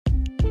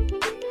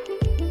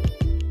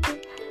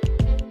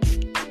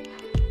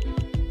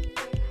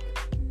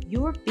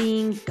your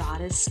being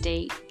goddess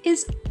state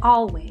is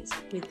always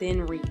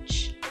within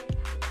reach.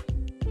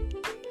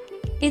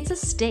 It's a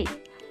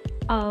state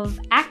of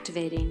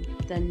activating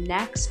the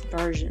next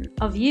version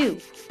of you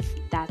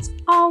that's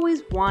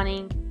always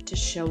wanting to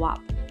show up.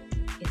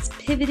 It's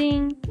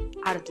pivoting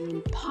out of the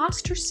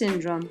imposter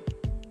syndrome,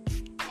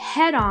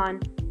 head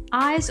on,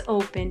 eyes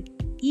open,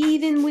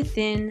 even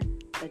within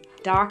the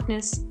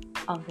darkness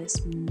of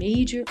this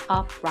major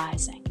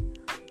uprising.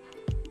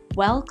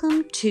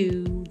 Welcome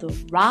to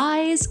the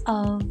Rise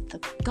of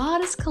the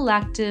Goddess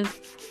Collective.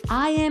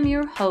 I am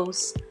your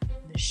host,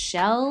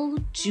 Michelle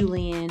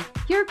Julian,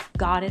 your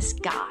goddess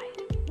guide.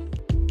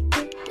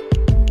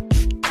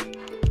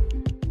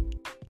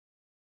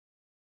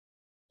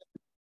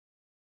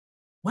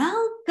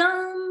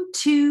 Welcome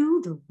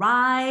to the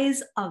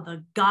Rise of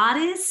the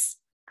Goddess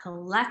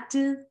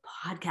Collective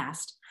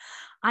podcast.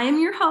 I am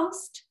your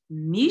host,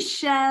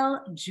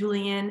 Michelle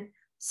Julian.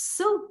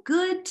 So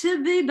good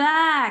to be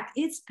back.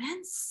 It's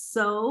been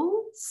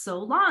so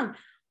long.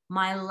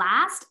 My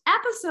last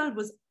episode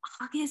was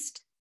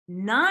August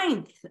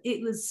 9th.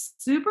 It was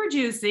super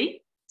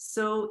juicy.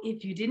 So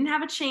if you didn't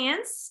have a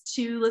chance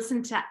to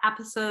listen to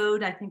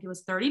episode, I think it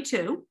was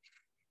 32,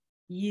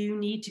 you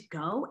need to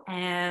go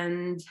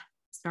and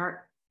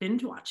start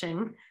binge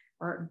watching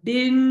or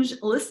binge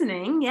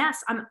listening.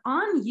 Yes, I'm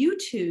on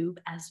YouTube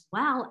as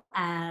well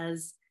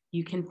as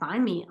you can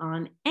find me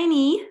on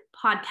any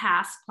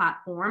podcast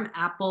platform,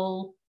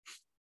 Apple,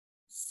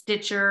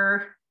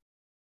 Stitcher,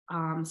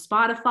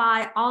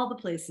 Spotify, all the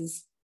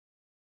places.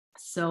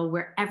 So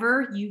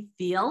wherever you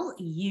feel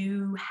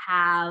you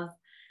have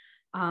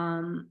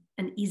an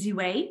easy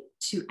way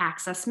to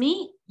access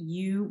me,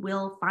 you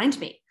will find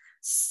me.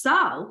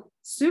 So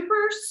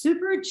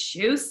super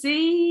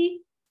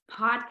juicy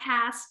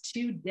podcast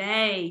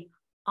today.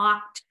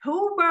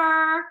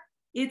 October.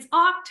 It's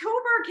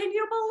October. Can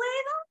you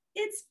believe it?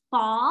 It's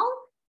fall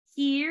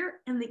here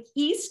in the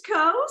East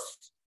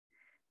Coast,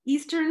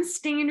 Eastern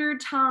Standard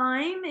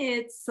Time.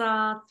 It's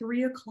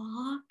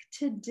 3:00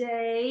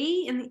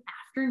 today in the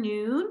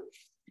afternoon.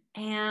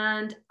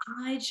 And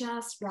I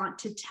just want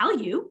to tell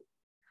you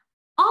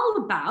all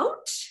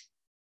about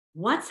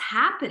what's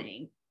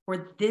happening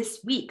for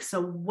this week.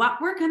 So what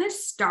we're going to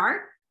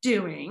start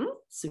doing,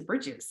 super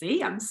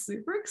juicy. I'm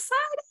super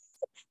excited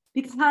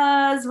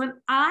because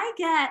when I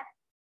get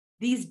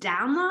these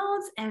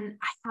downloads and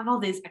I have all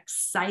these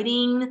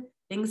exciting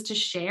things to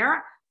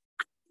share,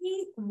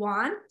 I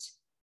want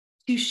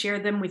to share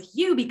them with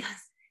you because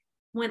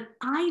when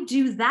I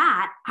do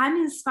that, I'm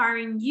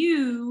inspiring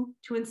you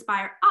to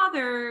inspire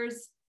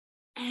others,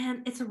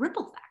 and it's a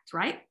ripple effect,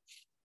 right?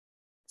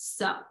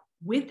 So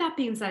with that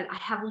being said, I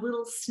have a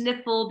little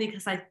sniffle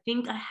because I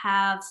think I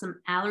have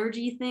some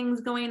allergy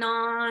things going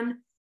on.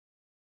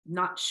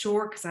 Not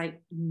sure because I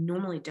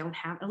normally don't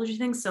have allergy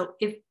things. So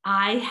if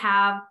I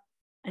have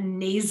a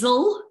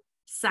nasal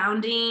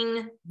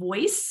sounding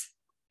voice,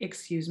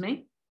 excuse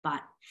me,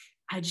 but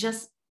I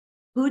just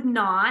could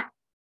not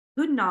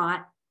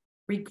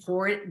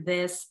record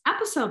this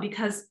episode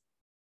because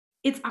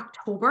it's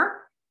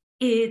October.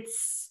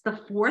 It's the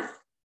fourth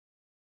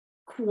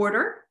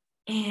quarter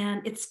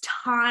and it's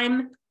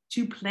time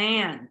to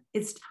plan.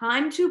 It's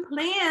time to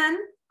plan,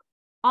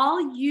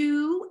 all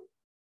you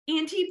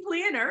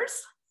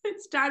anti-planners.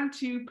 It's time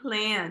to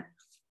plan.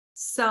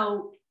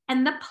 So,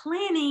 and the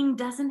planning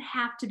doesn't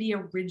have to be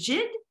a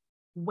rigid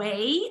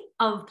way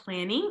of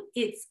planning.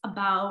 It's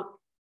about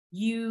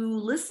you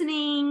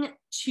listening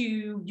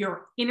to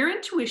your inner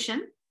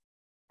intuition.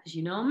 As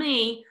you know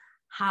me,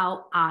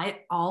 how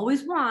I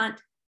always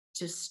want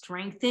to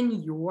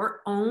strengthen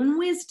your own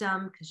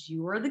wisdom because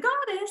you are the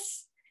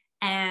goddess.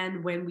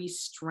 And when we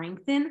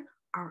strengthen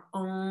our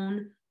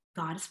own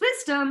goddess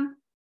wisdom,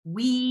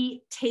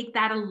 we take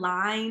that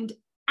aligned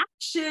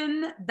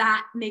action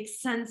that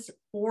makes sense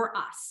for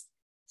us.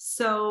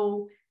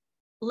 So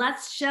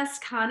let's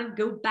just kind of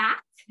go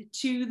back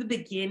to the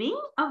beginning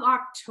of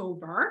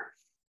October.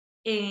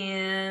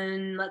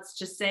 And let's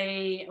just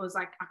say it was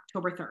like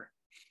October 3rd.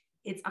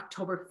 It's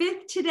October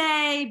 5th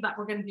today, but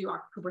we're going to do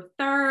October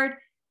 3rd.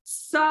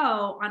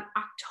 So on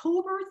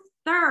October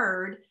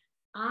 3rd,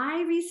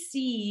 I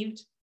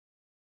received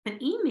an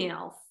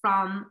email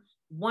from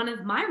one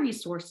of my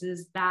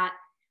resources that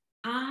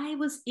I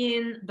was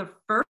in the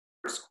first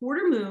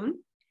quarter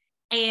moon,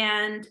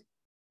 and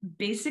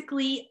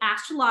basically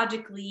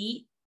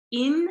astrologically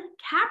in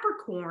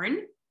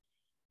Capricorn,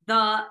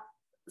 the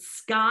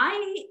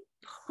sky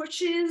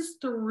pushes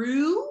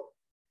through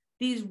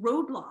these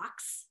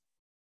roadblocks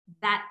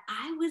that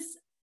I was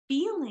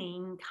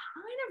feeling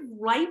kind of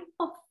right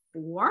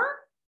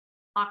before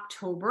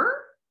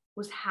October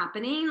was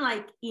happening,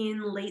 like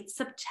in late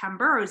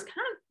September. I was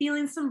kind of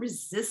feeling some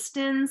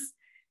resistance,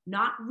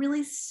 not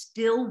really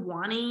still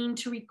wanting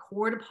to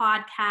record a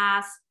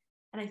podcast.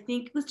 And I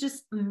think it was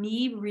just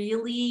me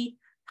really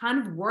kind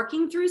of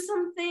working through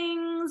some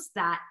things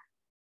that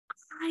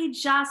I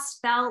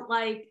just felt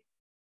like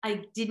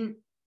I didn't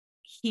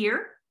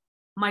hear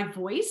my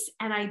voice,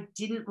 and I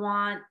didn't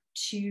want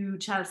to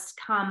just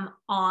come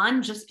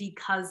on just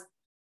because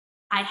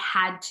I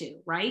had to,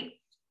 right?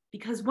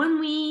 Because when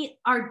we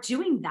are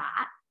doing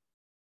that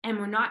and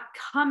we're not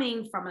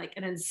coming from like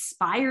an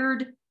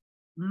inspired,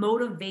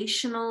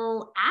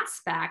 motivational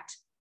aspect,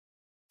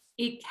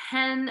 it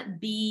can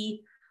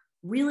be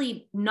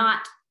really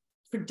not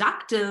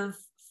productive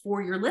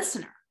for your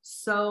listener.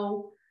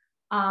 So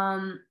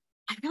I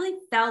really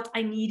felt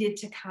I needed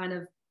to kind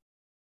of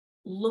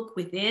look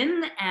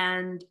within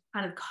and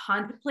kind of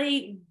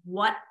contemplate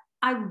what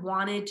I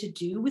wanted to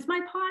do with my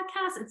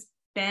podcast. It's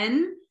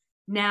been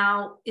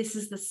now, this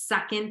is the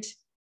second,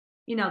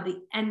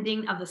 the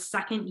ending of the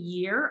second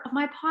year of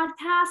my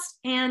podcast.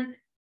 And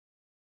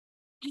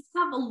I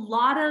have a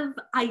lot of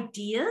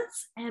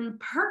ideas, and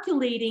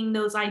percolating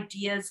those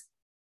ideas,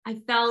 I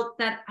felt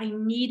that I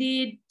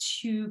needed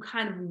to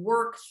kind of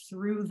work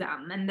through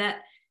them, and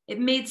that it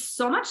made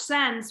so much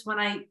sense when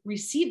I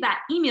received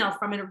that email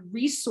from a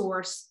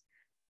resource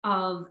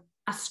of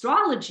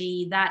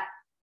astrology that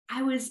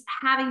I was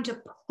having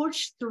to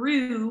push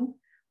through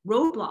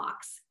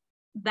roadblocks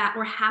that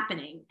were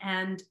happening.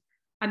 And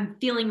I'm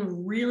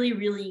feeling really,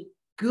 really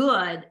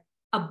good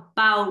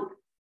about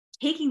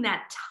taking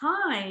that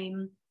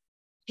time,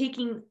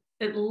 taking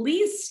at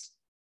least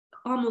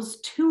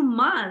almost 2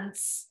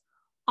 months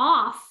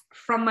off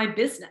from my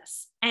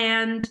business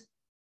and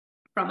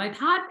from my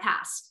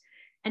podcast,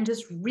 and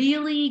just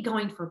really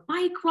going for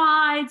bike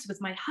rides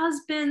with my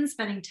husband,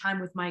 spending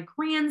time with my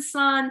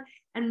grandson,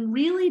 and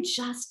really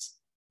just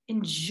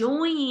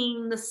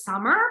enjoying the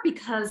summer,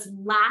 because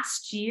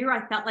last year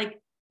I felt like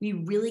we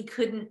really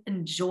couldn't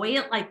enjoy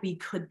it like we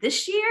could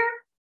this year,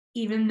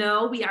 even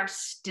though we are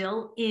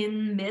still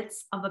in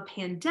midst of a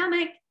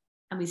pandemic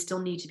and we still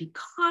need to be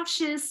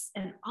cautious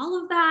and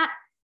all of that.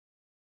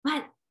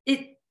 But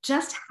it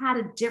just had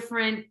a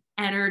different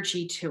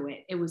energy to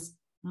it. It was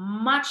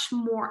much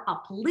more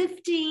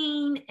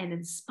uplifting and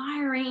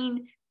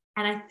inspiring.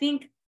 And I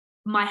think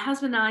my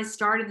husband and I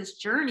started this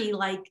journey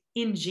like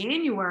in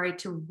January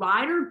to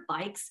ride our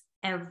bikes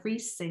every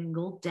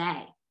single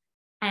day.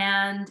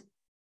 And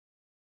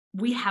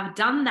we have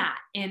done that.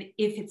 And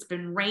if it's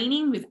been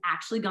raining, we've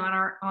actually gone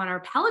on our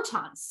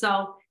Peloton.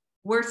 So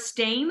we're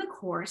staying the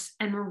course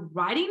and we're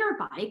riding our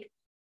bike.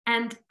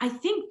 And I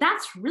think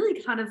that's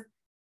really kind of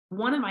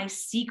one of my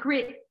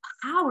secret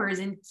powers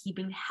in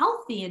keeping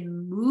healthy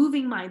and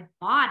moving my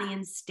body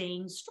and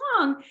staying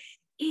strong,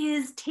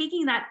 is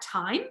taking that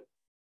time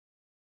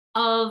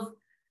of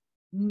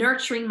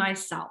nurturing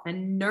myself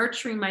and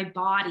nurturing my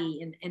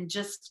body, and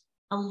just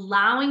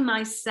allowing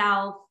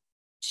myself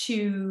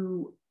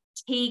to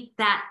take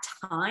that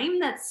time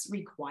that's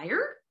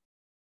required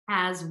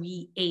as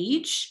we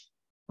age.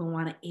 We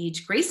want to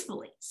age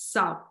gracefully.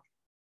 So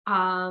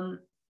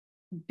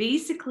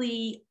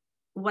basically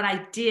what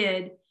I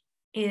did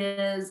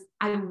is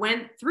I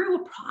went through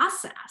a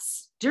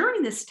process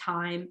during this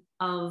time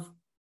of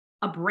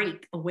a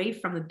break away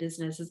from the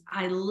business. Is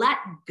I let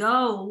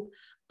go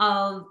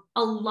of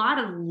a lot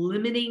of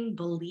limiting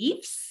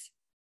beliefs.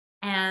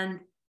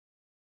 And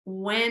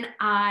when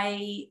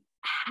I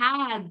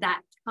had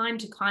that time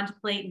to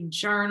contemplate and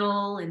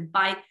journal and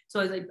bike,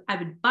 so I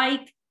would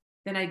bike,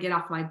 then I'd get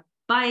off my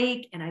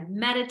bike and I'd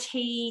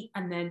meditate,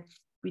 and then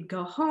we'd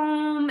go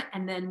home,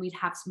 and then we'd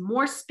have some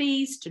more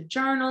space to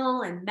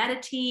journal and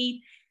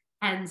meditate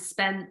and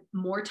spend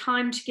more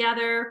time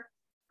together,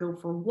 go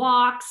for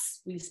walks.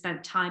 We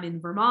spent time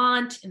in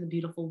Vermont in the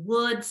beautiful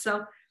woods.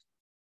 So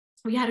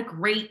we had a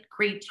great,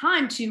 great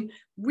time to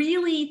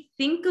really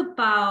think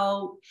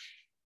about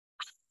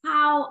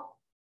how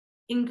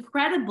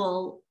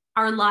incredible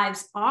our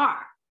lives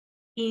are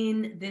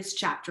in this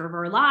chapter of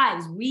our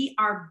lives. We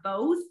are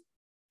both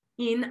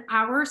in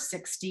our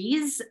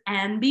 60s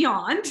and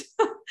beyond.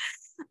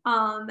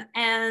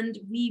 And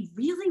we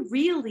really,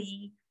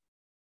 really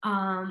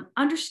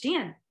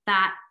understand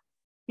that,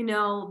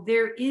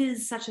 there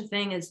is such a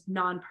thing as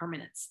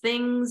non-permanence.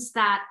 Things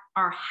that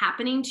are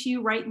happening to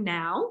you right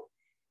now,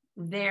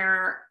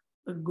 they're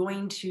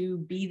going to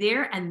be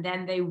there and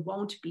then they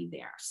won't be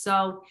there.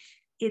 So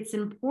it's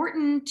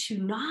important to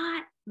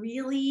not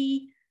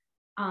really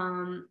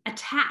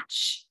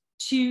attach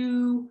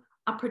to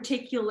a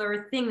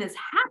particular thing that's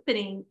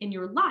happening in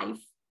your life,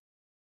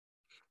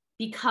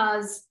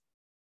 because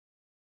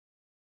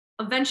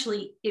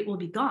eventually it will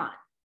be gone.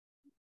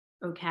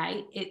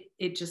 Okay.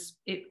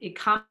 It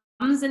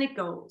comes and it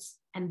goes.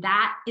 And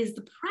that is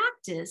the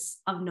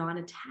practice of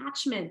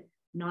non-attachment,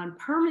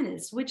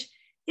 non-permanence, which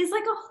is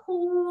like a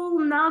whole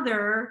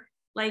nother,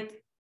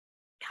 like,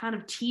 kind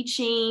of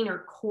teaching or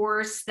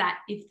course, that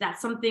if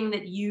that's something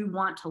that you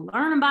want to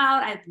learn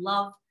about, I'd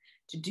love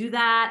to do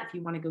that if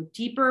you want to go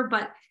deeper.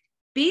 But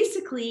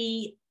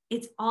basically,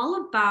 it's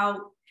all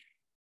about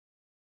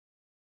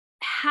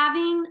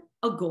having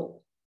a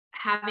goal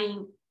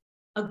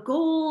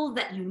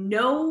that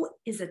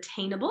is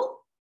attainable,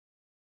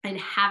 and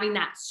having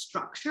that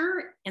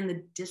structure and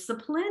the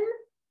discipline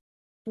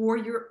for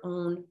your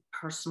own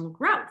personal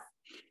growth.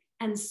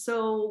 And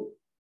so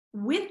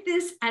with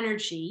this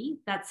energy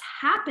that's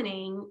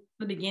happening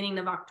the beginning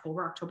of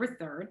October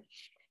 3rd,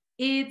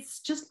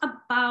 it's just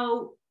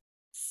about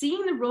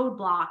seeing the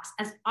roadblocks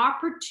as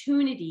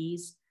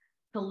opportunities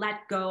to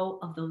let go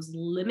of those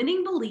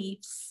limiting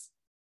beliefs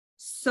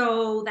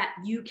so that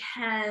you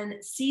can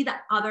see the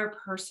other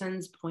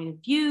person's point of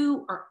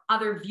view or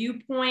other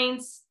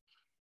viewpoints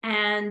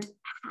and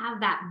have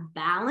that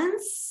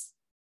balance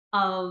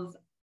of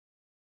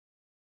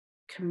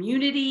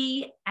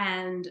community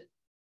and,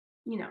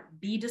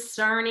 be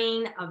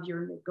discerning of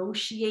your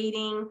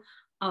negotiating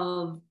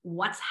of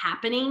what's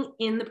happening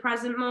in the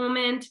present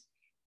moment,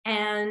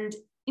 and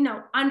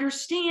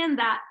understand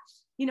that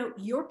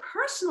your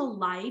personal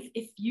life,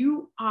 if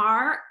you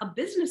are a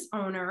business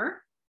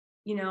owner,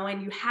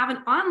 and you have an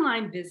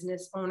online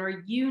business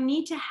owner, you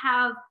need to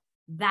have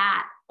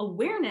that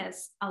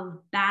awareness of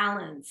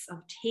balance,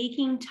 of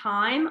taking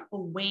time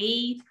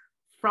away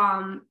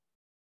from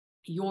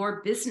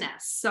your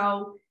business.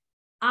 So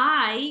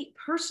I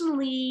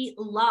personally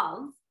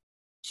love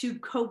to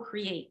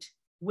co-create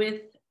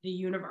with the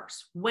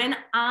universe. When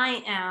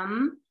I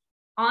am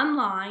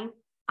online,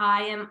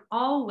 I am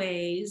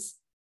always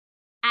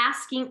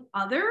asking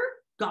other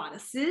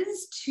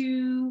goddesses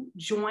to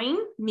join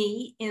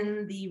me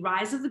in the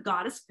Rise of the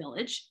Goddess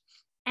Village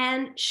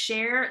and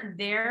share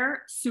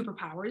their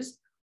superpowers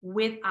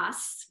with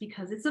us,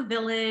 because it's a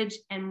village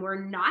and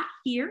we're not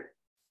here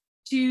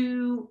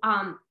to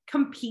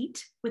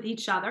compete with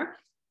each other.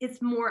 It's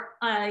more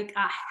like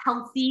a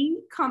healthy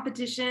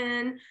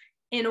competition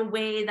in a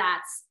way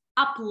that's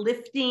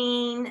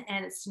uplifting,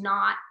 and it's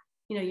not,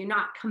 you're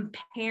not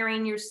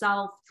comparing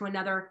yourself to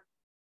another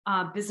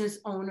business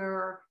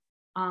owner.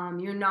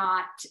 You're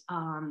not,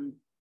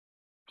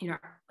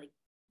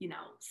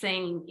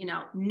 saying,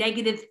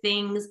 negative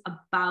things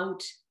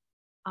about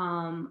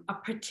a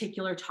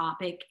particular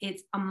topic.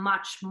 It's a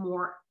much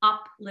more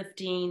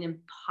uplifting and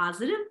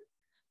positive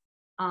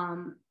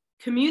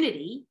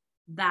community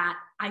that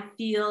I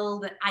feel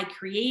that I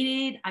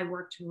created. I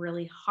worked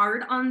really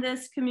hard on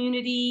this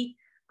community.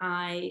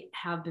 I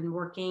have been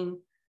working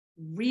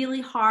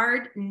really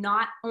hard,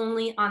 not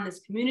only on this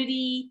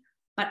community,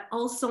 but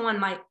also on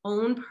my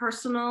own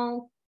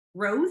personal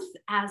growth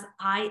as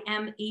I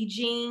am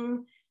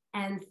aging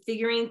and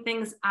figuring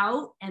things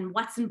out and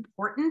what's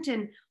important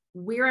and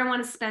where I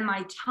want to spend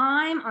my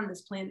time on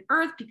this planet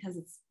Earth, because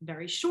it's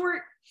very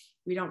short.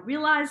 We don't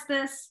realize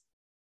this.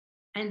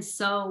 And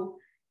so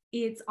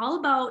it's all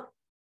about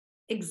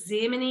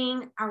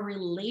examining our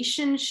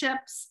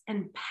relationships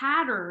and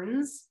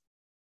patterns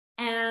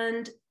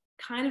and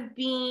kind of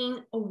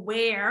being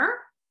aware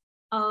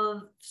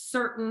of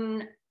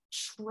certain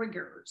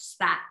triggers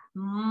that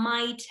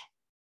might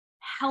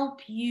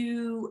help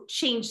you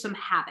change some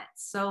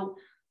habits. So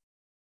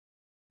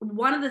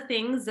one of the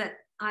things that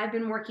I've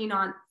been working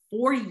on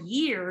for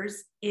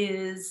years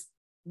is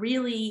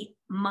really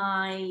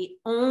my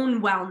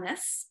own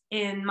wellness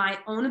and my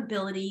own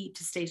ability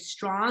to stay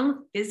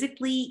strong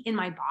physically in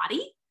my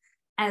body,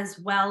 as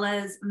well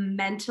as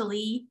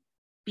mentally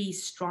be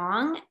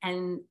strong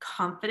and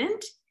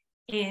confident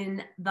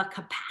in the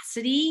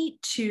capacity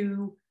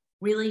to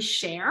really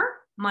share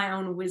my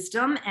own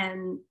wisdom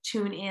and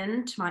tune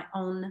in to my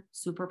own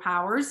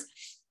superpowers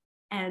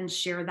and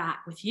share that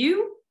with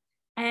you.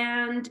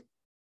 And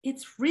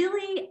it's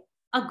really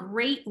a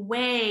great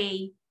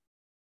way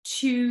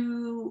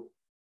to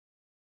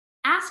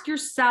ask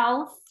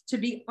yourself, to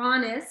be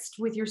honest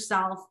with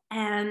yourself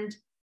and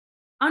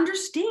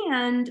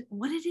understand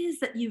what it is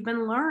that you've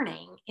been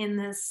learning in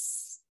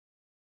this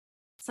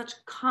such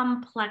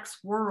complex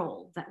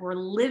world that we're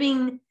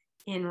living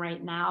in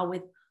right now,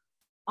 with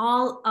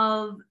all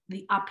of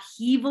the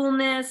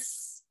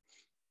upheavalness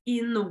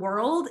in the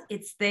world.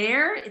 It's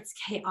there, it's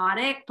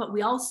chaotic, but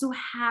we also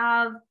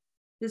have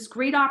this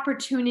great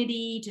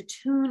opportunity to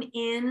tune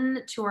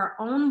in to our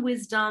own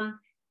wisdom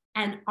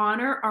and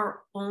honor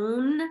our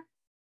own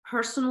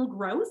personal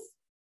growth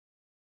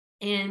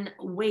in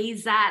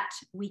ways that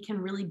we can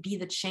really be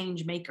the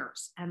change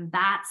makers. And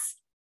that's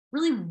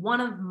really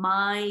one of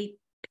my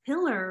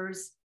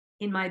pillars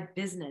in my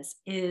business,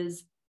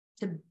 is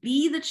to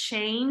be the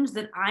change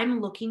that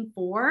I'm looking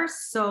for,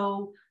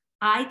 so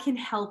I can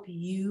help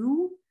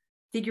you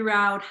figure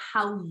out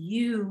how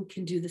you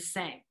can do the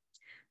same.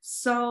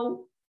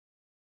 So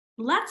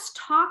let's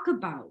talk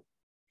about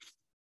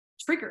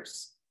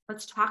triggers.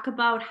 Let's talk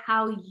about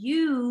how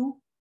you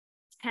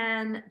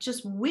can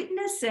just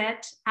witness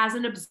it as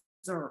an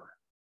observer.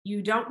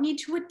 You don't need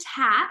to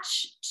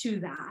attach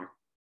to that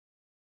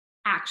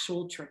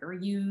actual trigger.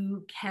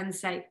 You can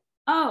say,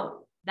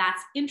 oh,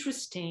 that's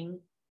interesting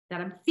that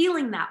I'm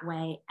feeling that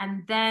way,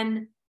 and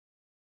then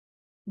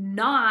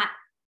not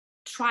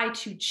try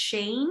to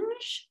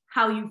change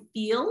how you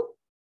feel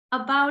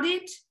about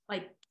it,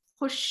 like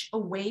push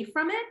away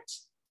from it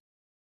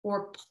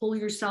or pull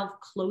yourself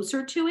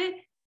closer to it.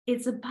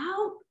 It's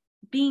about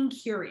being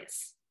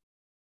curious.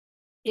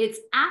 It's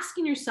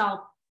asking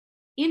yourself,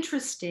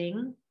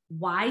 interesting,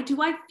 why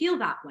do I feel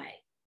that way?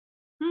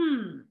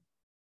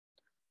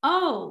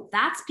 Oh,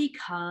 that's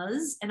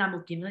because, and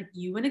I'm giving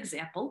you an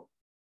example.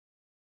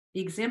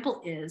 The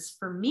example is,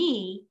 for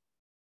me,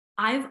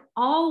 I've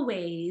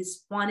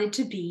always wanted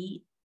to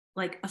be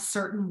like a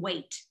certain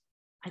weight.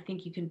 I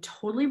think you can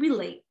totally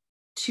relate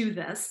to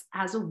this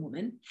as a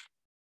woman.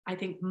 I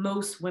think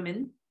most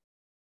women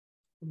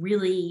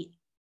really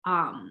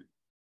are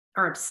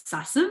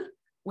obsessive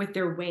with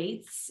their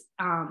weights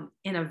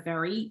in a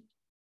very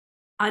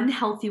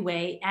unhealthy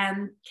way,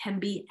 and can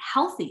be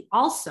healthy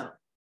also.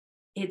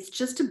 It's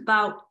just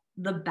about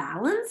the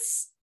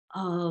balance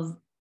of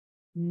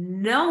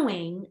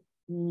knowing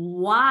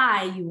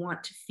why you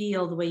want to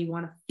feel the way you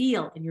want to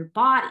feel in your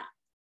body.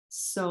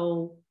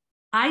 So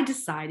I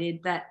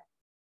decided that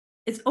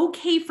it's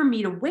okay for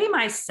me to weigh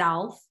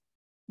myself,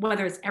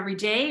 whether it's every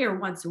day or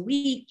once a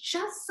week,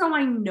 just so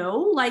I know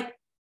like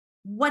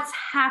what's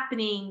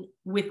happening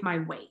with my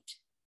weight.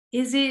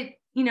 Is it,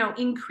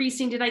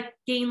 increasing? Did I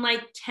gain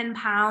like 10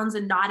 pounds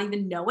and not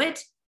even know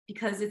it?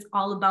 Because it's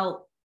all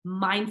about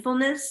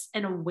mindfulness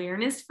and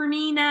awareness for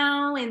me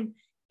now. And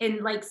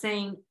like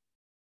saying,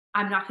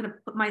 I'm not going to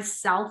put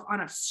myself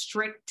on a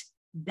strict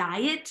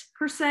diet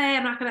per se.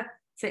 I'm not going to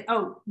say,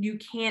 oh, you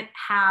can't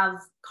have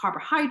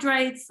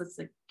carbohydrates. Let's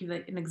like give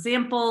an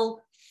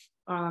example.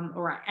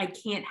 Or I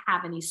can't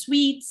have any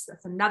sweets.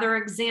 That's another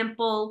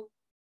example.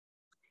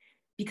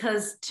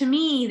 Because to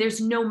me, there's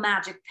no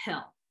magic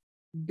pill.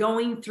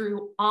 Going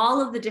through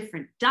all of the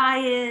different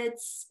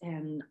diets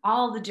and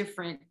all the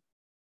different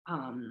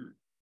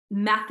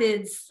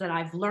methods that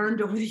I've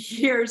learned over the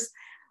years.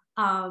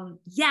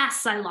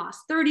 Yes, I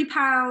lost 30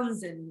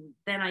 pounds and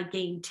then I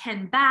gained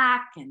 10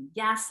 back. And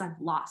yes, I've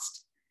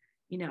lost,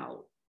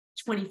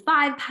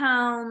 25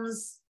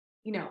 pounds.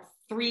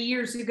 3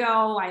 years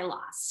ago, I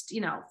lost,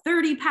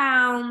 30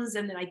 pounds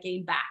and then I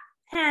gained back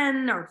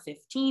 10 or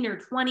 15 or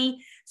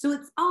 20. So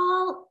it's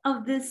all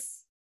of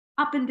this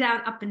up and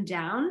down, up and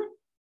down.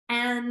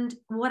 And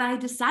what I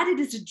decided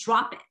is to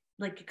drop it,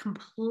 like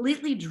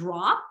completely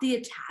drop the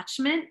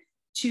attachment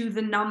to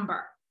the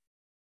number.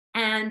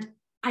 And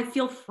I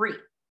feel free.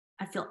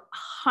 I feel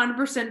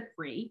 100%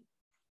 free.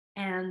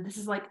 And this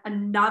is like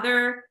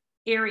another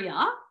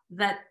area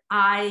that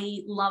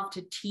I love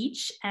to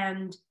teach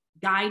and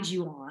guide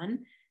you on,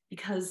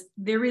 because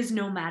there is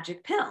no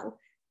magic pill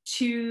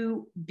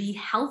to be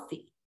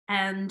healthy.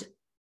 And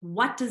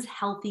what does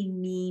healthy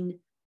mean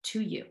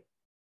to you?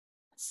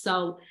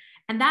 So,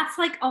 and that's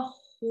like a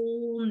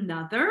whole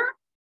nother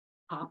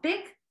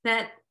topic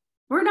that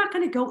we're not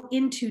going to go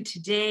into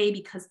today,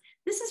 because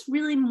this is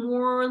really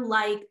more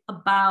like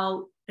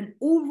about an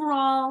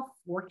overall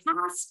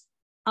forecast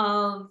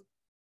of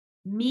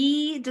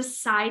me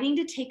deciding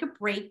to take a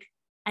break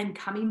and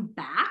coming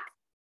back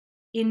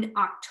in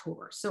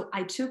October. So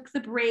I took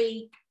the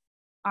break,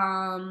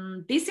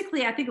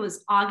 basically, I think it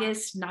was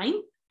August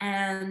 9th.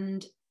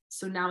 And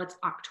so now it's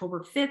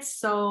October 5th.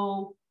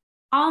 So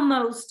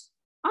almost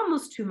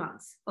 2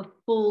 months, a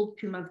full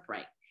 2-month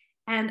break.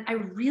 And I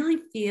really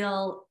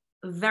feel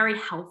very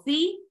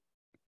healthy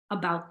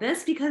about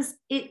this, because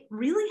it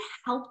really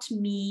helped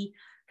me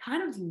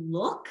kind of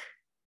look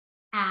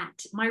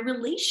at my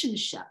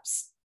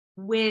relationships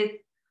with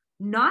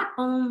not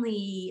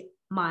only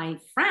my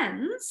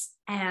friends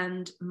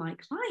and my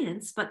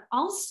clients, but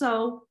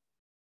also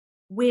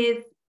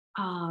with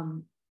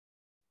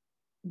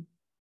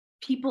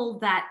people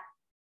that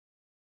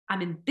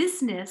I'm in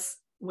business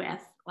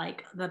with,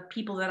 like the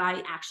people that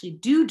I actually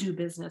do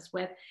business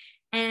with.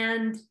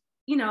 And,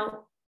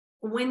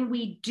 when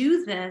we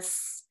do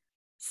this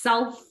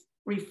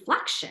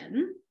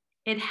self-reflection,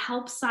 it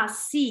helps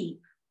us see,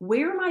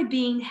 where am I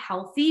being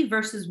healthy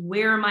versus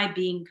where am I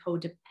being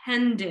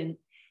codependent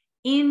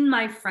in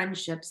my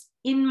friendships,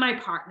 in my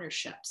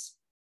partnerships.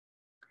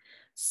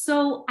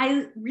 So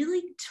I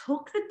really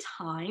took the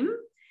time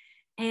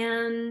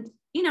and,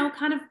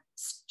 kind of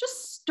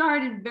just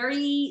started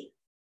very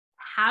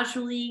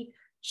casually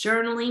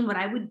journaling what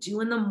I would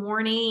do in the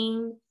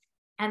morning.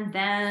 And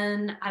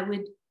then I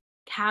would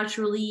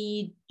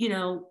casually,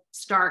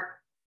 start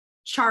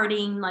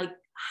charting like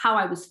how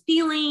I was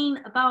feeling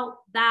about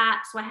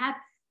that. So I had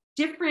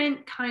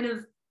different kind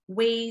of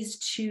ways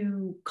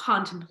to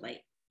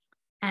contemplate.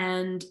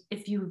 And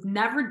if you've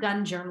never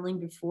done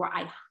journaling before,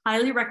 I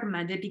highly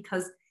recommend it,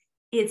 because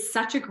it's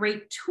such a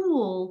great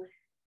tool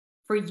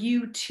for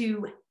you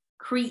to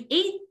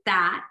create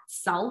that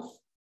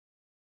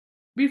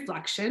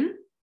self-reflection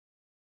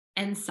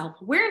and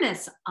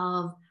self-awareness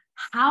of,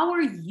 how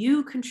are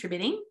you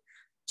contributing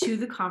to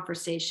the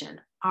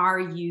conversation? Are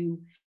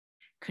you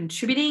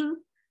contributing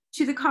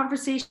to the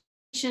conversation,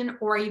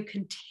 or are you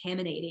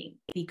contaminating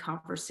the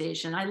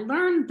conversation? I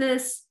learned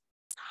this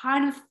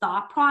kind of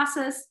thought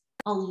process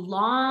a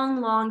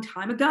long, long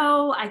time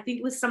ago. I think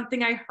it was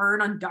something I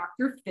heard on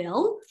Dr.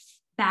 Phil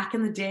back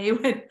in the day,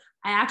 when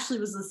I actually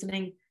was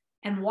listening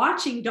and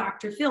watching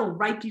Dr. Phil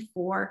right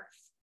before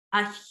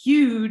a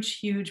huge,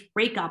 huge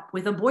breakup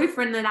with a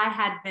boyfriend that I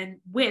had been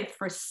with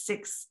for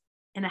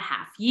 6.5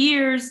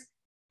 years.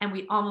 And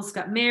we almost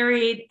got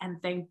married.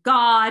 And thank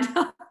God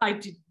I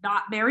did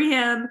not marry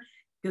him,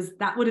 because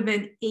that would have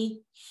been a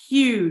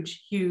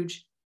huge,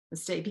 huge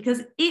mistake,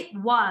 because it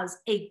was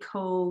a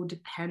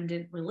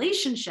codependent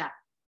relationship.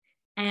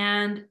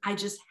 And I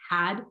just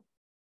had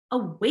a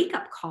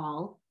wake-up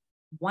call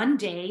one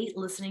day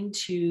listening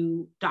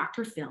to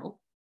Dr. Phil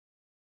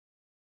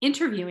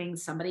interviewing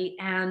somebody,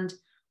 and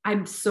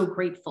I'm so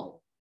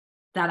grateful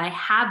that I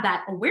had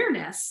that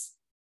awareness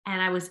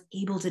and I was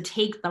able to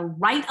take the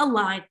right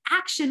aligned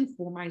action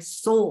for my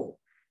soul,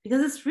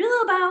 because it's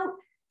really about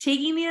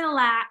taking the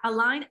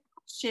aligned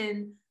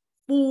action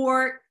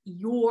for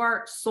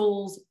your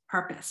soul's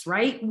purpose,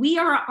 right? We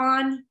are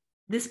on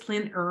this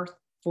planet Earth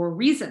for a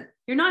reason.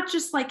 You're not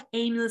just like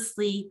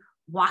aimlessly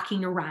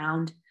walking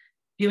around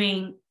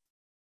doing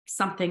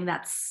something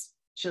that's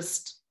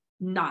just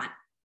not,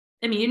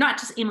 I mean, you're not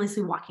just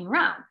aimlessly walking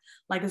around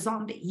like a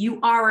zombie. You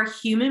are a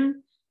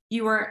human.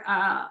 You are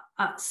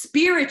a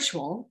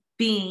spiritual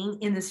being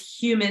in this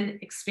human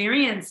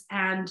experience.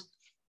 And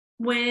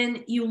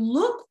when you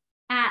look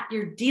at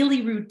your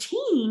daily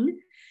routine,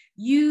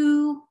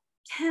 you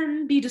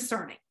can be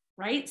discerning,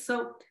 right?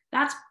 So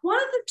that's one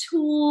of the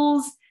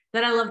tools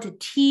that I love to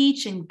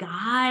teach and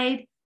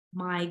guide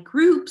my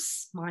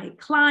groups, my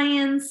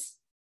clients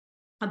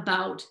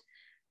about.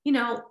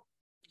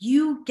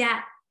 You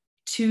get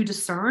to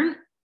discern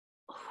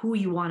who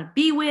you want to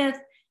be with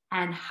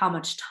and how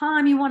much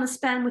time you want to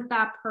spend with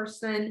that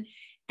person,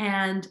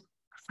 and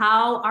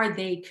how are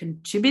they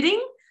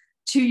contributing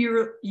to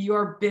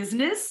your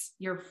business,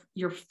 your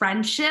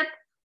friendship,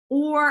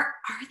 or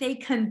are they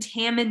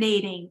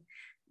contaminating,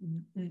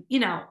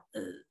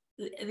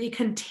 the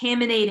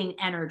contaminating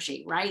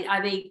energy, right?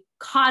 Are they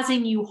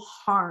causing you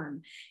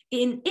harm?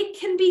 And it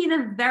can be in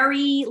a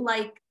very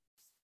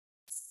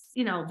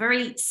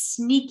very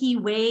sneaky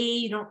way.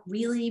 You don't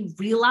really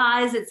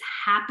realize it's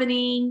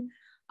happening,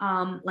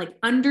 like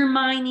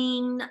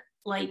undermining,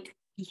 like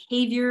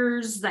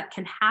behaviors that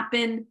can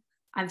happen.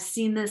 I've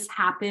seen this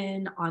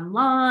happen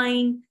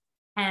online,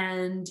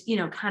 and,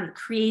 kind of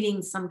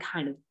creating some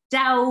kind of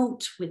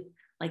doubt with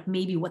like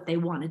maybe what they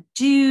want to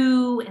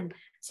do. And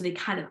so they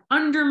kind of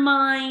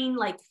undermine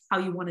like how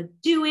you want to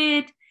do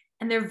it.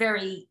 And they're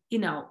very,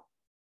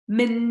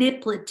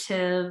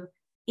 manipulative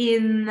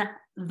in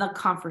the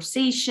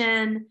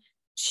conversation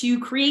to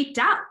create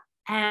doubt.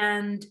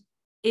 And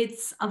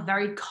it's a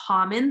very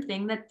common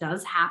thing that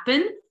does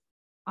happen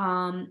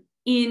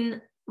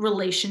in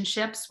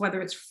relationships,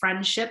 whether it's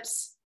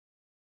friendships,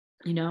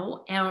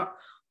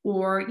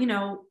 or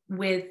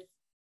with,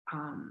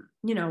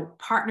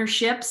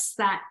 partnerships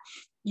that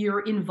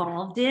you're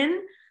involved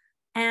in.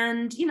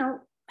 And,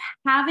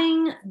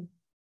 having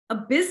a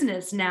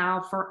business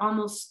now for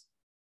almost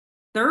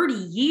 30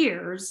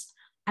 years,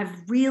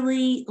 I've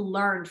really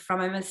learned from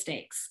my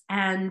mistakes.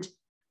 And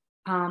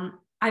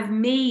I've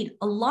made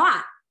a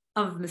lot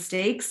of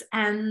mistakes.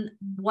 And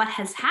what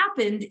has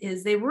happened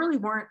is they really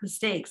weren't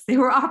mistakes. They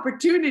were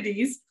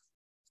opportunities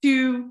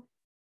to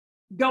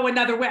go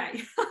another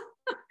way.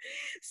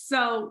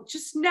 So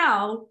just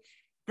know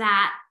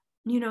that,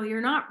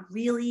 you're not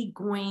really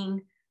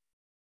going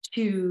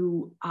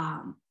to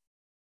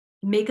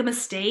make a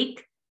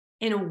mistake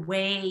in a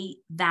way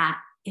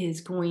that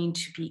is going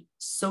to be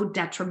so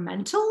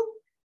detrimental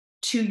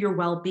to your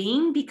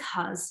well-being,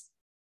 because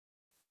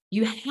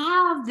you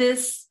have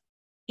this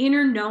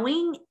inner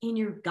knowing in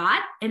your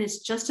gut, and it's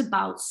just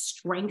about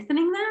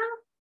strengthening that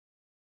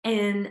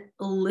and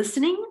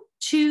listening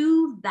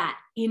to that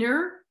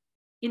inner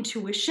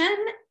intuition.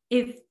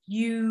 If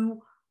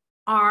you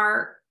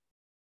are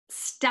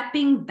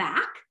stepping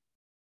back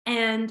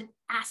and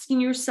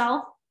asking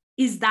yourself,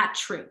 is that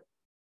true?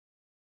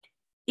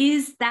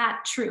 Is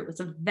that true? It's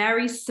a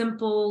very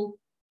simple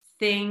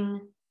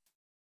thing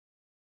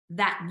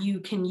that you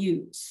can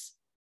use.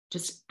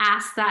 Just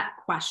ask that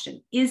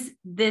question. Is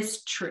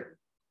this true?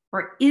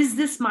 Or is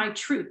this my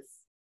truth?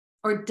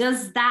 Or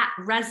does that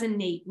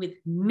resonate with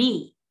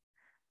me?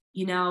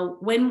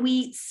 When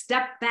we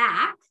step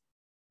back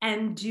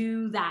and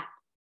do that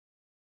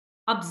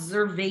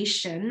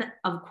observation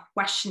of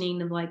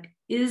questioning of like,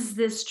 is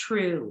this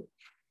true?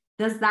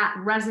 Does that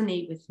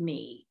resonate with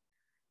me?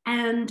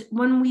 And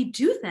when we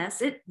do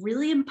this, it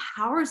really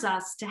empowers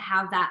us to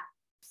have that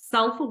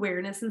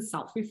self-awareness and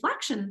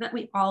self-reflection that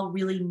we all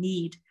really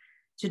need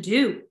to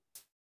do,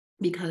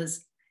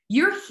 because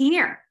you're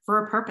here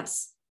for a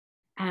purpose.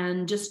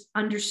 And just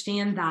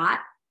understand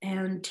that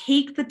and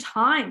take the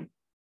time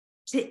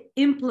to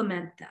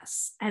implement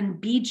this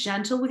and be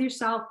gentle with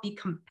yourself, be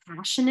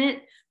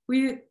compassionate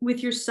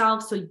with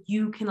yourself, so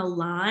you can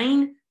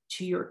align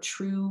to your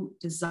true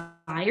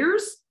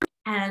desires.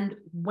 And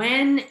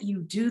when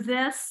you do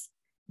this,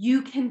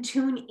 you can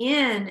tune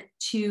in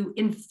to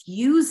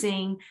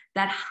infusing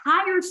that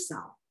higher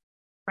self,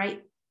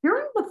 right?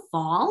 During the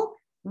fall,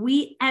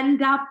 we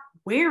end up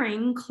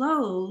wearing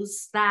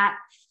clothes that,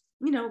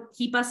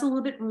 keep us a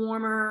little bit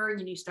warmer.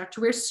 You start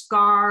to wear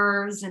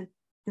scarves, and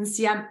you can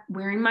see I'm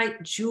wearing my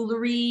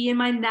jewelry and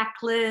my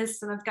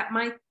necklace, and I've got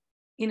my,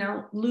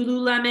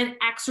 Lululemon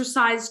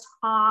exercise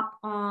top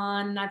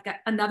on. I've got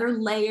another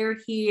layer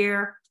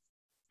here,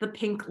 the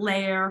pink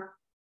layer.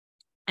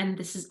 And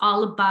this is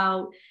all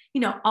about,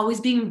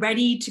 always being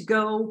ready to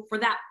go for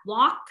that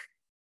walk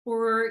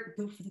or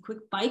go for the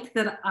quick bike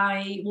that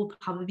I will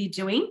probably be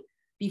doing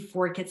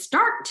before it gets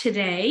dark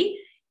today.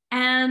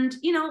 And,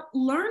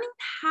 learning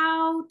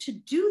how to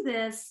do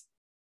this,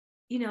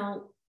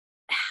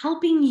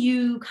 helping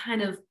you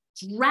kind of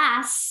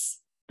dress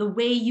the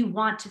way you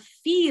want to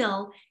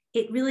feel,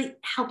 it really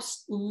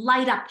helps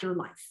light up your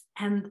life.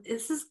 And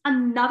this is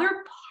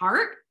another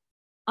part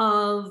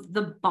of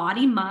the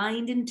Body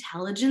Mind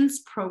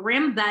Intelligence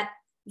program that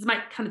is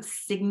my kind of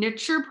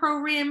signature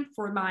program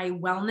for my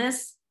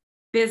wellness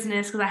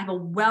business, because I have a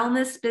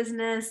wellness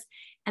business.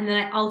 And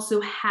then I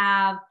also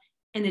have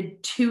an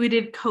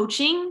intuitive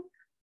coaching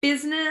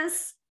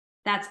business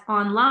that's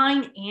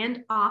online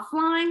and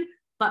offline,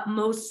 but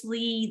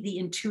mostly the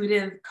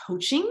intuitive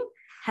coaching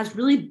has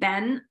really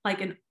been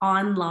like an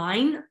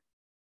online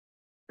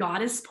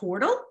goddess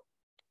portal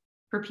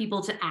for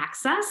people to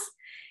access.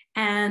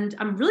 And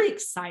I'm really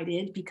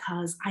excited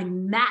because I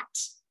met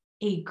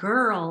a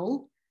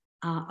girl,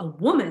 a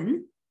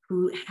woman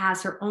who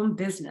has her own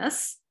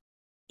business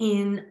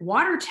in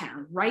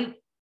Watertown, right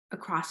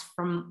across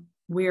from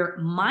where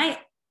my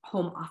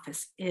home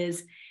office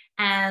is.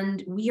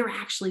 And we are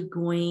actually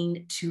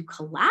going to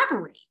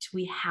collaborate.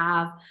 We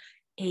have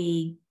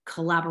a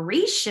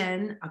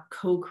collaboration, a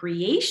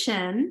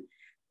co-creation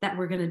that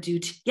we're going to do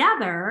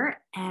together.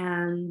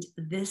 And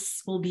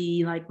this will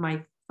be like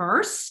my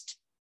first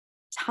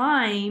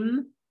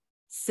time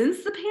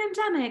since the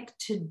pandemic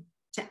to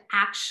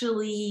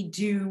actually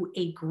do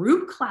a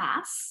group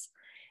class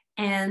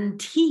and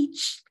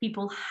teach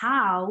people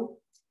how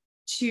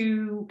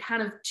to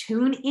kind of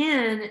tune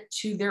in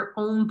to their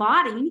own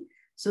body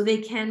so they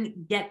can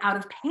get out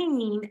of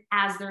pain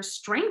as they're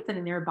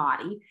strengthening their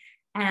body.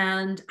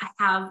 And I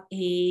have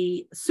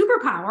a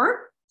superpower,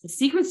 a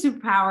secret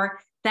superpower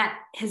that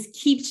has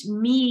kept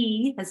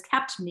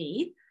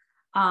me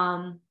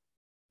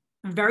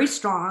very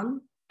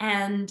strong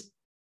and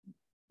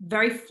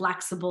very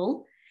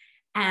flexible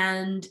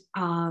and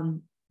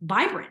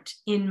vibrant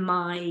in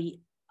my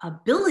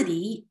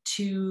ability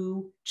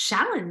to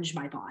challenge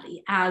my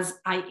body as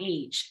I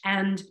age.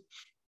 And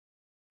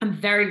I'm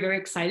very, very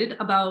excited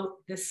about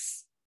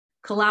this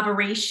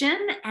collaboration.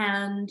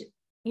 And,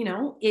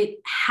 it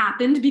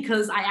happened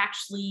because I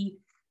actually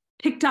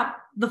picked up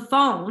the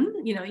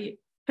phone. You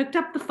picked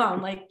up the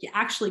phone, like you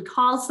actually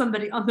call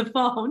somebody on the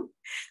phone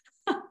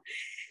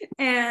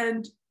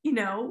and,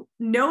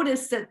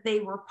 noticed that they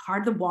were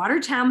part of the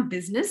Watertown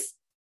Business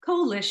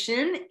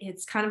Coalition.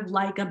 It's kind of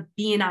like a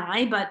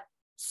BNI, but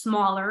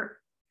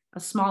a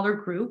smaller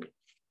group.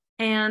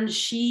 And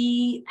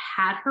she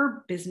had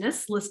her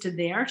business listed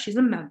there. She's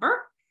a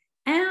member.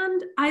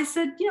 And I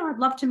said, I'd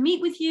love to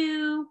meet with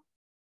you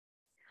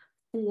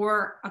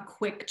for a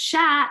quick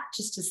chat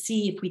just to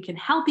see if we can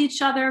help each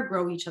other,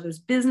 grow each other's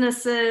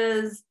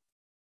businesses.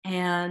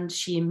 And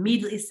she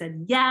immediately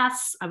said,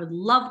 yes, I would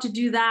love to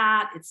do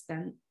that. It's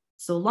been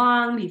so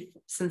long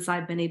since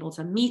I've been able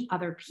to meet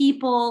other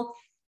people,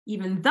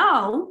 even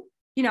though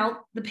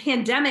the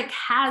pandemic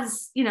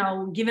has,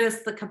 given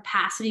us the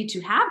capacity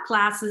to have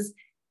classes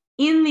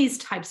in these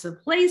types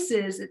of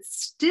places. It's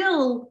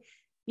still,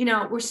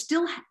 we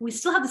still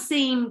have the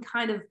same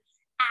kind of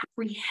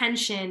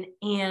apprehension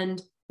and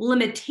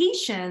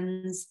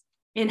limitations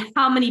in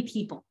how many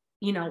people,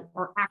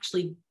 are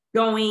actually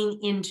going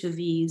into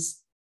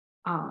these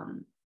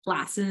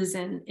classes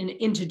and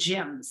into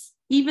gyms,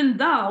 even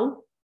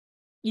though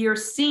you're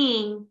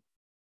seeing,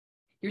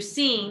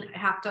 I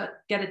have to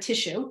get a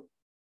tissue.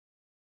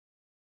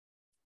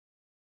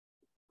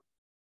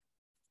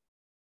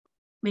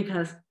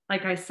 Because,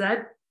 like I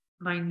said,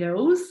 my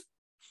nose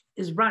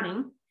is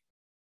running.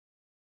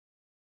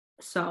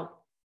 So,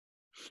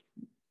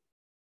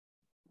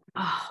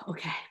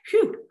 okay.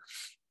 Phew.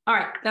 All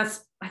right.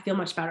 I feel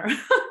much better.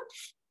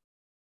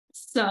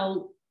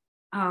 So,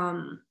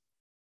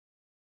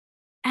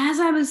 as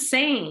I was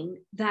saying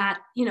that,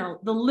 the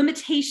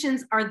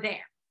limitations are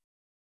there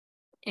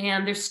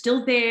and they're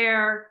still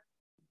there,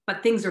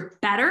 but things are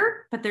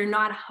better, but they're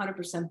not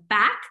 100%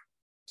 back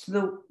to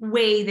the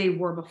way they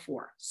were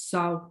before.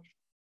 So,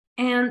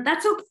 and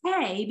that's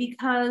okay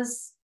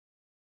because,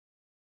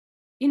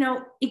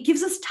 it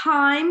gives us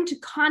time to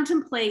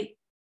contemplate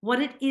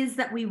what it is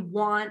that we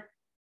want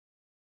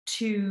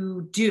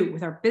to do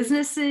with our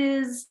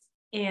businesses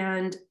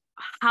and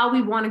how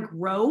we want to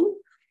grow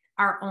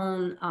our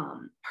own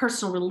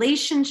personal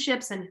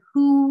relationships and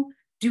who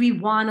do we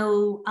want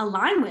to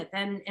align with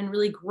and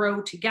really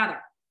grow together.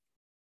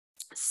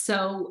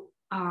 So,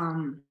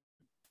 the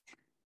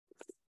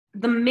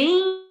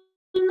main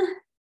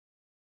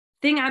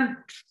thing I'm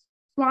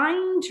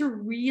trying to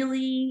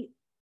really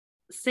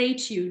say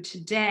to you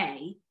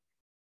today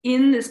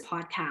in this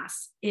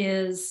podcast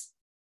is,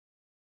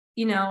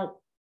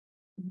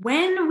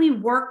 when we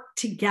work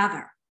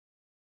together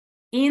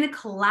in a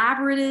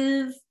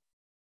collaborative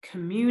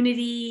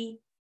community,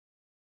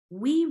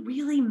 we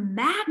really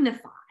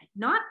magnify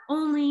not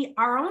only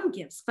our own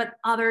gifts, but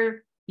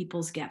other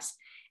people's gifts.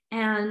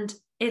 And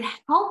it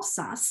helps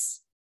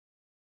us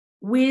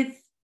with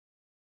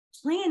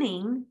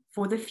planning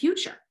for the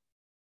future.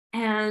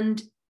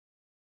 And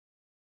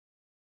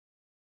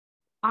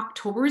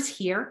October is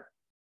here.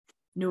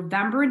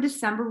 November and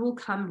December will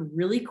come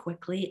really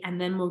quickly, and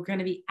then we're going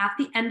to be at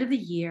the end of the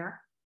year.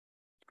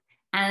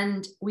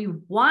 And we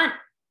want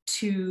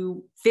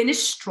to finish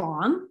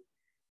strong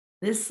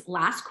this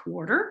last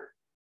quarter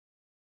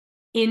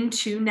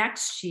into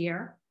next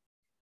year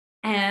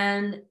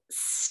and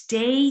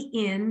stay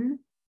in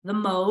the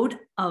mode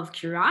of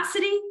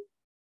curiosity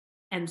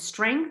and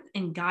strength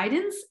and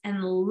guidance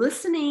and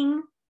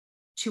listening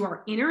to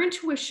our inner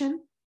intuition,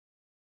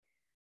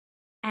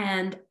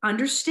 and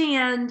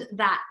understand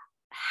that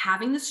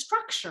having the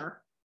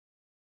structure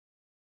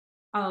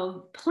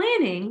of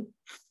planning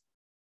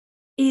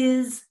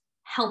is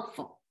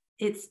helpful.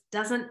 It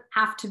doesn't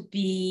have to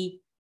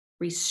be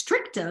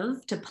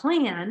restrictive to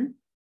plan.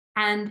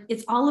 And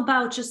it's all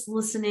about just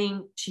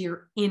listening to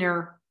your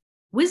inner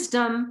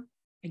wisdom,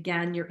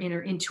 again, your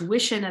inner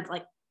intuition of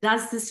like,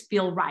 does this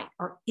feel right?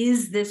 Or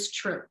is this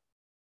true?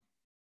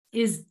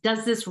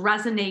 Does this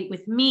resonate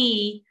with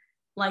me?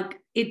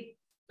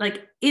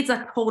 It's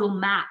a total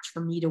match for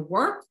me to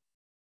work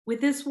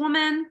with this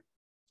woman.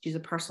 She's a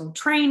personal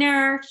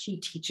trainer. She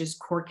teaches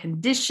core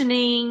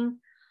conditioning.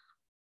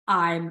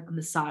 I'm a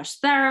massage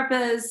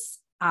therapist.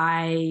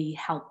 I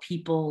help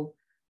people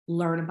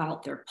learn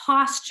about their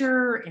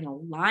posture and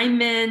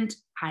alignment.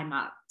 I'm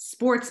a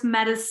sports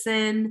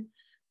medicine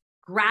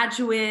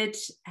graduate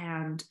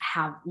and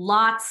have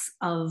lots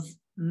of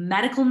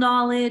medical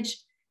knowledge.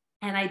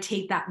 And I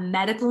take that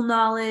medical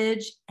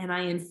knowledge and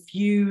I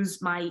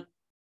infuse my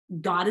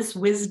goddess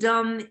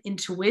wisdom,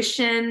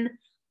 intuition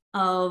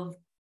of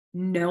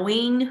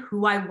knowing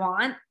who I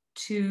want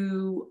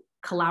to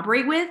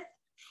collaborate with.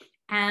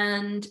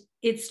 And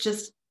it's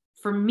just,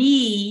 for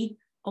me,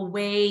 a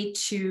way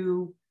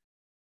to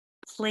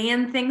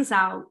plan things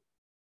out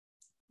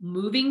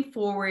moving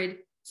forward.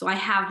 So I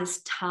have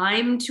this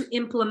time to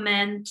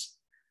implement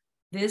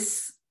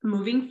this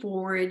moving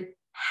forward,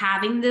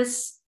 having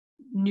this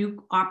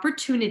new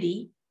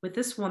opportunity with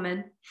this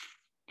woman,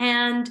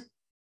 and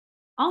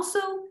also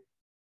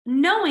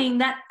knowing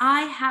that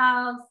I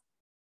have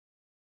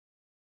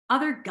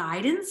other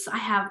guidance. I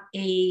have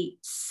a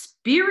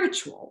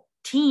spiritual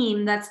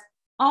team that's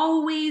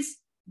always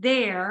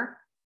there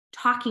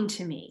talking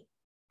to me.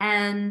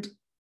 And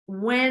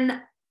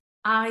when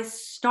I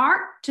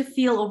start to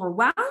feel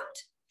overwhelmed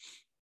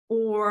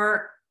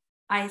or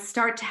I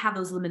start to have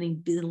those limiting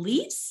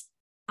beliefs,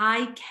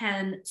 I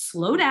can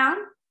slow down,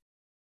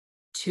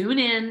 tune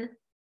in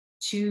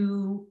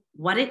to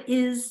what it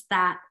is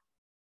that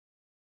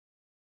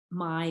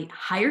my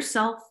higher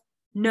self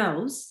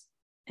knows,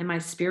 and my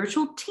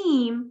spiritual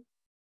team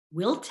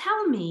will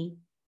tell me.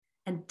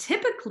 And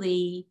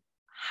typically,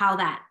 how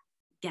that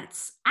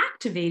gets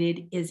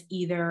activated is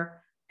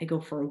either I go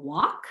for a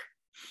walk,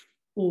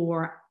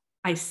 or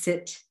I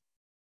sit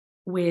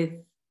with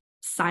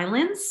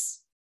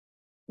silence,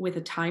 with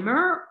a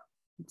timer,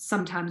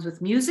 sometimes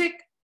with music,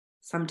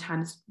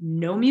 sometimes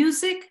no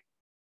music,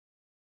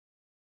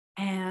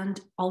 and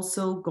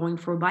also going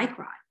for a bike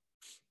ride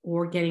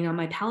or getting on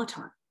my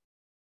Peloton.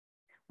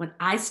 When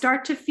I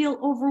start to feel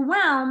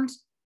overwhelmed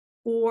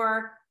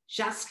or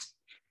just,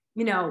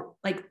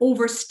 like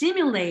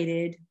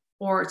overstimulated,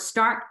 or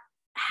start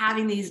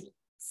having these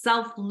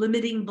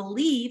self-limiting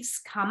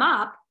beliefs come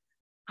up,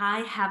 I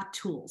have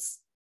tools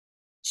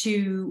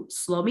to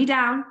slow me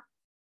down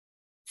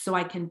so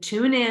I can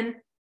tune in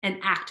and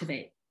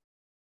activate.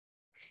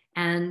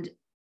 And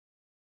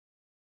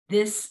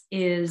this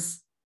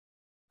is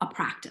a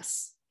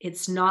practice.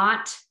 It's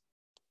not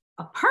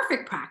a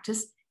perfect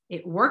practice.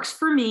 It works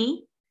for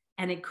me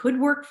and it could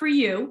work for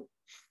you.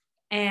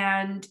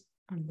 And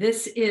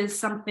this is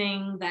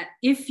something that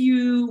if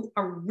you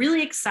are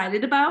really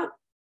excited about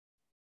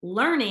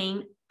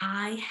learning,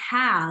 I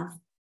have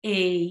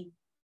a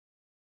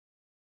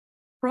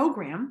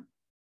program.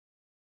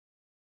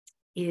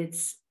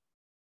 It's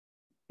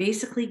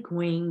basically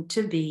going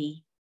to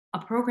be a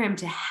program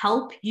to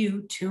help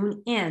you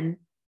tune in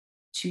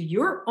to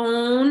your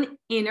own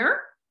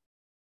inner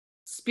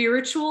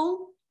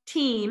spiritual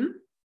team.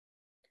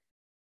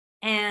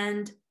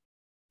 And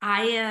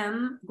I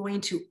am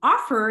going to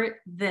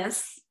offer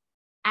this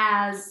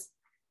as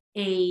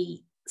a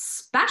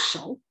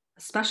special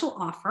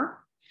offer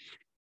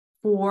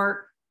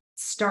for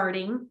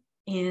starting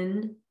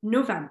in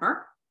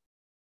November.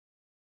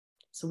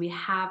 So we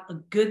have a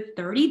good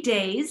 30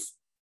 days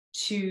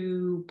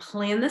to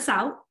plan this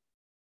out.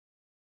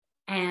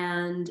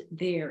 And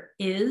there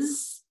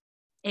is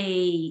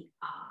a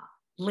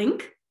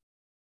link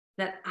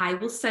that I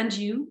will send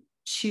you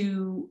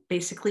to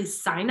basically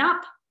sign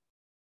up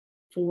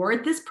for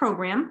this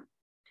program.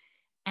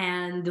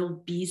 And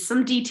there'll be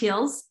some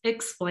details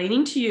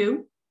explaining to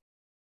you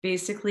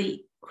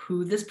basically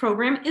who this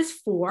program is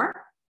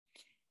for.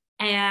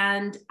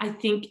 And I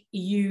think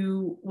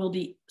you will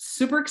be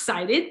super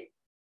excited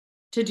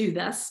to do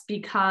this,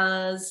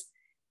 because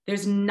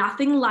there's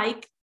nothing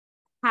like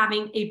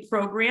having a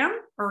program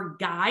or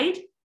guide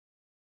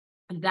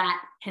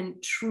that can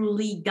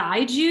truly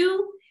guide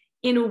you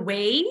in a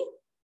way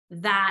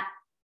that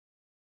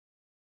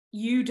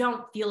you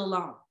don't feel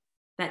alone,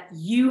 that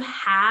you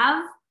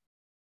have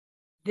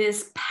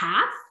this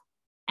path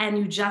and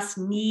you just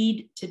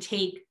need to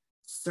take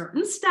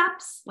certain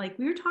steps, like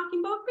we were talking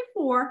about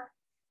before,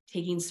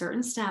 taking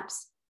certain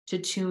steps to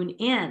tune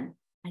in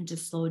and to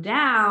slow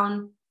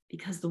down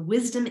because the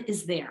wisdom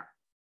is there.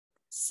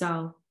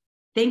 So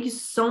thank you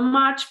so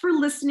much for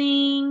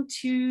listening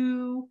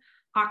to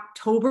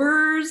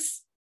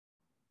October's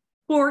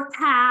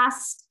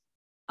forecast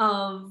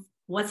of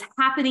what's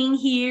happening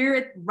here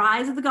at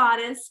Rise of the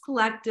Goddess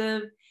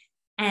Collective.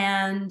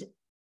 And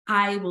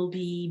I will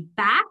be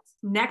back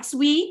next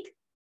week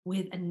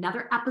with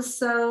another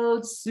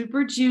episode,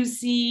 super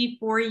juicy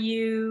for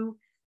you.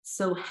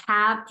 So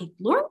have a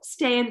glorious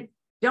day. And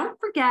don't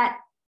forget,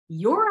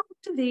 your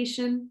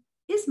activation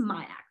is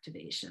my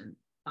activation.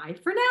 Bye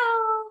for now.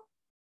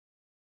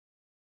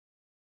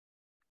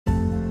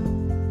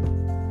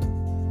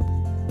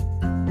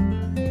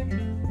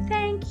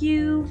 Thank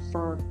you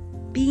for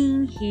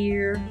being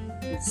here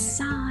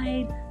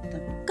inside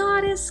the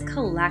Goddess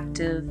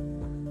Collective.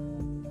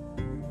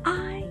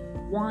 I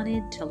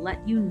wanted to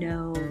let you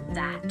know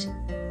that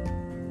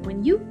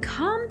when you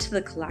come to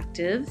the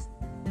collective,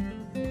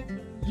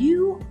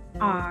 you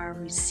are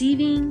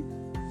receiving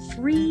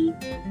free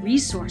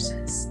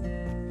resources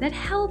that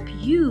help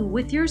you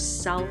with your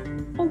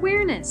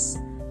self-awareness.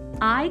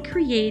 I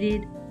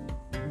created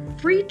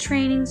free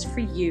trainings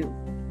for you.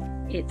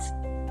 It's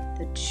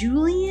the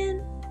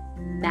Julian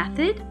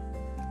Method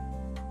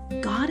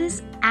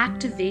Goddess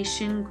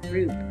Activation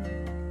Group.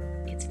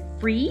 It's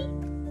free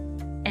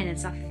and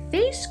it's a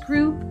face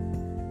group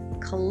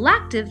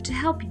collective to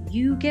help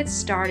you get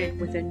started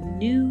with a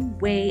new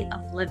way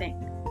of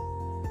living.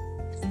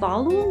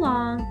 Follow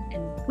along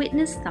and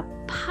witness the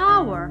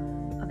power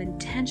of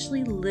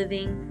intentionally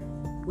living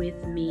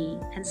with me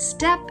and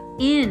step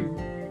in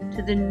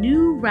to the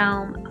new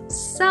realm of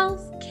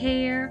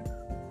self-care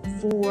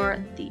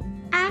for the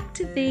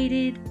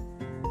activated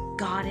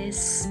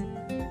goddess.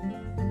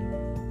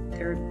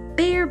 They're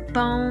bare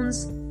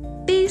bones,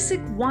 basic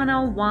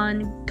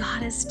 101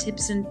 goddess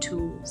tips and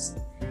tools.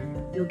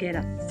 You'll get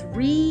a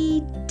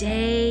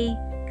 3-day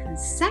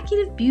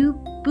consecutive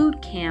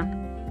boot camp.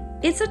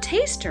 It's a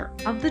taster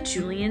of the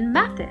Julian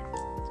Method.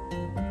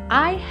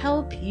 I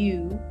help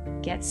you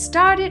get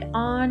started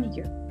on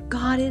your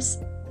goddess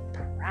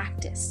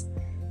practice.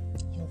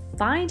 You'll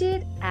find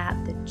it at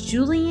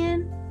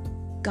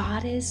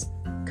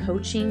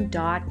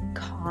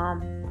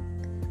thejuliangoddesscoaching.com.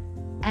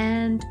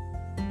 And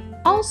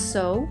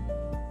also,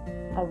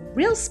 a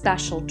real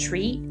special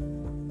treat,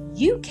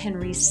 you can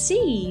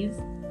receive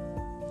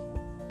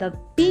the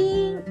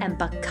Being and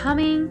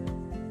Becoming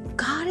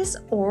Goddess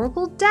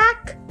Oracle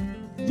deck.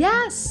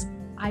 Yes,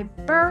 I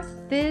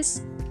birthed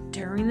this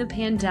during the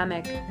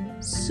pandemic.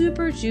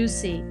 Super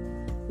juicy.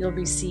 You'll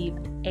receive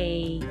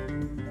a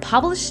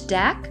published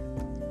deck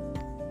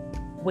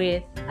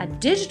with a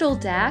digital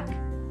deck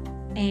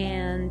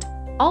and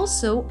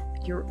also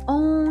your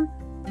own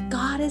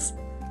goddess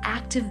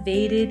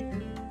activated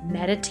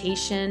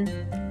meditation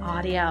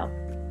audio.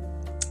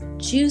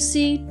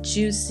 Juicy,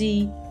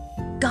 juicy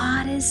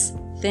goddess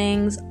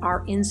things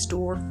are in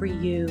store for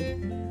you.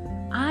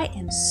 I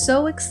am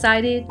so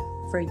excited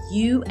for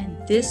you and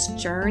this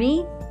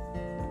journey.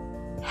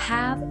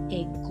 Have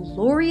a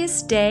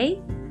glorious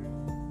day,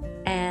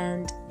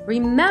 and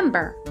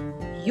remember,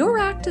 your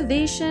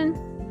activation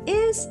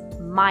is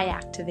my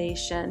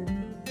activation.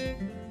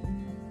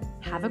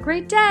 Have a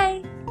great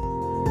day.